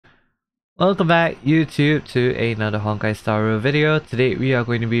Welcome back YouTube to another Honkai Star Rail video. Today we are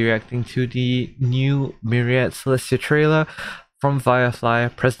going to be reacting to the new Myriad Celestia trailer from Firefly,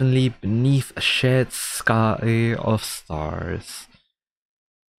 presently beneath a shared sky of stars.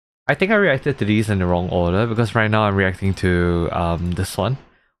 I think I reacted to these in the wrong order because right now I'm reacting to this one,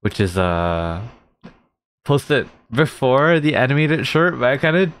 which is posted before the animated short, but I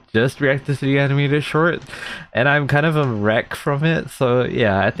kind of just reacted to the animated short and I'm kind of a wreck from it. So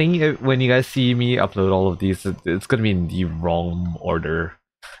yeah, I think when you guys see me upload all of these, it's gonna be in the wrong order.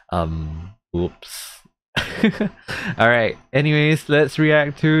 Oops. Alright, anyways, let's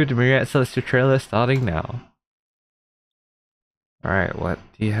react to the Myriad Celestia trailer starting now. Alright, what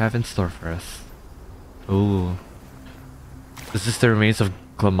do you have in store for us? Ooh. Is this the remains of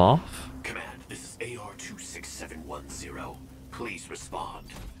Glamoth? Please respond.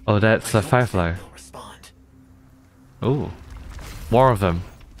 Oh, that's a Firefly. Oh, more of them.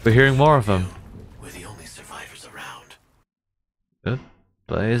 We're hearing more of them. We're the only survivors around.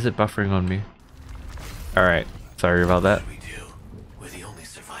 But is it buffering on me? Alright, sorry about that. We're the only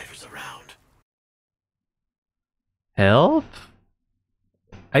survivors around. Help?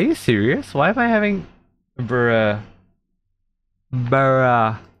 Are you serious? Why am I having... Bruh.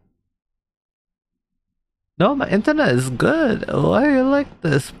 No, my internet is good. Why are you like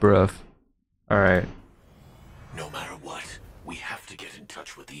this, bruv? Alright. No matter what, we have to get in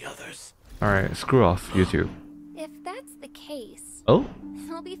touch with the others. Alright, screw off, YouTube. If that's the case, oh?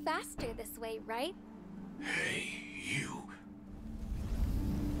 It'll be faster this way, right? Hey, you.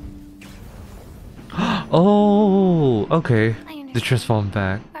 Oh, okay. They transformed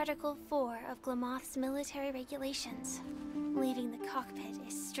back. Article 4 of Glamoth's military regulations. Leaving the cockpit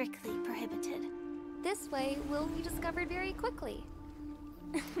is strictly prohibited. This way, we'll be discovered very quickly.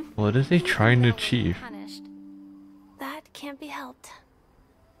 What are they trying to achieve? Punished. That can't be helped.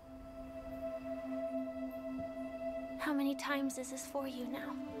 How many times is this for you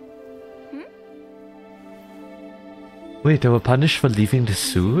now? Wait, they were punished for leaving the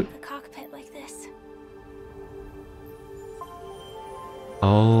suit? The cockpit like this.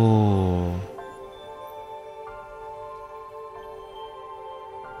 Oh.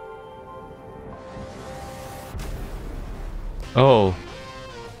 Oh.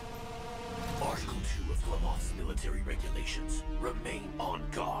 Article 2 of Glamoth's military regulations. Remain on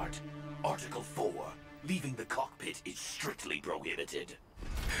guard. Article 4. Leaving the cockpit is strictly prohibited.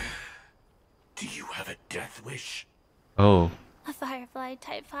 Do you have a death wish? Oh. A Firefly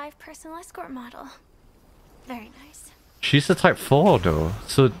Type 5 personal escort model. Very nice. She's a Type 4 though.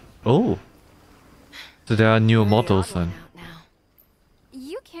 So, oh. So there are newer models then.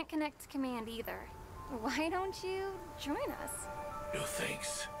 You can't connect to command either. Why don't you join us? No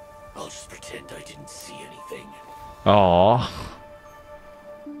thanks. I'll just pretend I didn't see anything. Aww.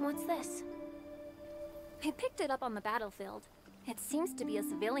 What's this? I picked it up on the battlefield. It seems to be a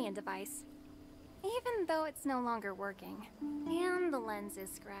civilian device. Even though it's no longer working. And the lens is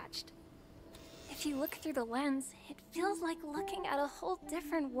scratched. If you look through the lens, it feels like looking at a whole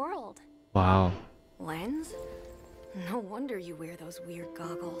different world. Wow. Lens? No wonder you wear those weird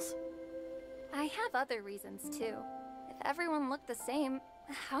goggles. I have other reasons too. If everyone looked the same,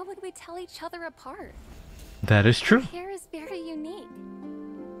 how would we tell each other apart? That is true. Your hair is very unique.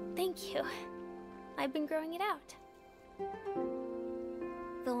 Thank you. I've been growing it out.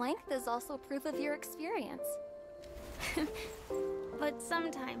 The length is also proof of your experience. But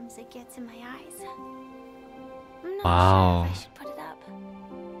sometimes it gets in my eyes. I'm not Wow. sure if I should put it up.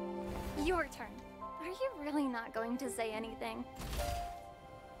 Your turn. Are you really not going to say anything?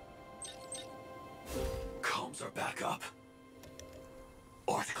 Comms are back up.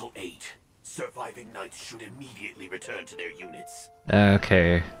 Article 8. Surviving knights should immediately return to their units.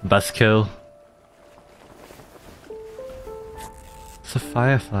 Okay. Buzzkill. It's a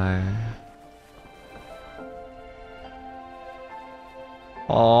Firefly.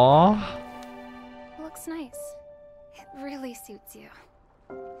 Aww. Looks nice. It really suits you.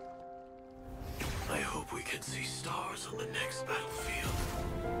 I hope we can see stars on the next battlefield.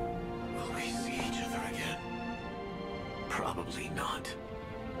 Will we see each other again? Probably not.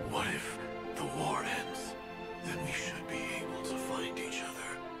 What if the war ends? Then we should be able to find each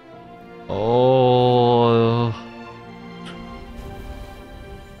other. Oh.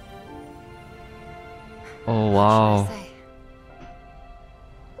 Oh wow. What should I say?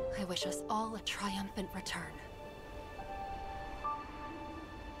 I wish us all a triumphant return.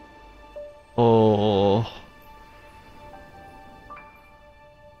 Oh.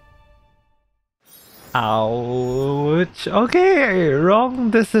 Ouch. Okay,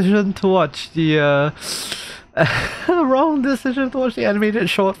 wrong decision to watch the Wrong decision to watch the animated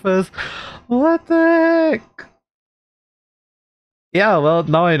short first. What the heck? Yeah, well,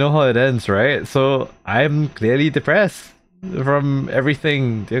 now I know how it ends, right? So I'm clearly depressed from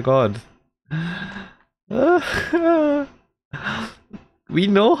everything, dear God. We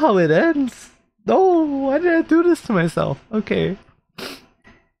know how it ends. No, why did I do this to myself? Okay.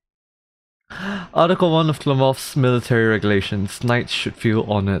 Article 1 of Klamov's military regulations. Knights should feel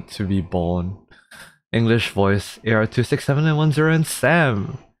honored to be born. English voice AR267 and 10 and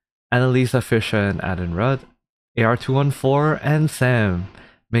Sam. Annalisa Fisher and Aden Rudd. AR214 and Sam.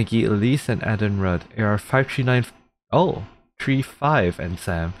 Maggie Elise and Aden Rudd. AR539 35 and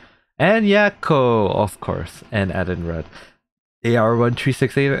Sam. And Yako, of course, and Aden Rudd.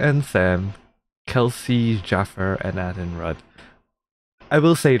 AR1368 and Sam. Kelsey Jaffer and Aden Rudd. I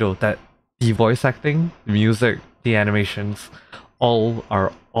will say though that the voice acting, the music, the animations, all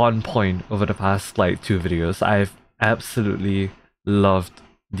are on point over the past like 2 videos. I've absolutely loved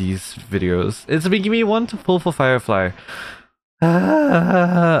these videos. It's making me want to pull for Firefly.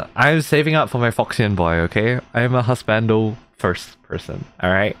 I'm saving up for my Foxian boy, okay? I'm a husbando first person,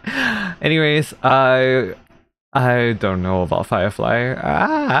 alright? Anyways, I don't know about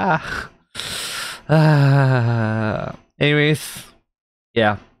Firefly. Anyways,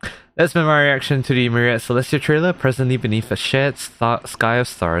 yeah. That's been my reaction to the Myriad Celestia trailer, presently beneath a shared sky of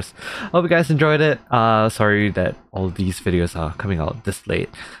stars. Hope you guys enjoyed it. Sorry that all these videos are coming out this late.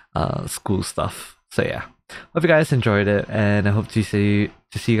 School stuff. So yeah. Hope you guys enjoyed it, and I hope to see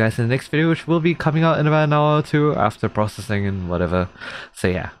you guys in the next video, which will be coming out in about an hour or 2 after processing and whatever. So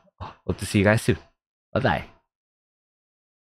yeah. Hope to see you guys soon. Bye bye.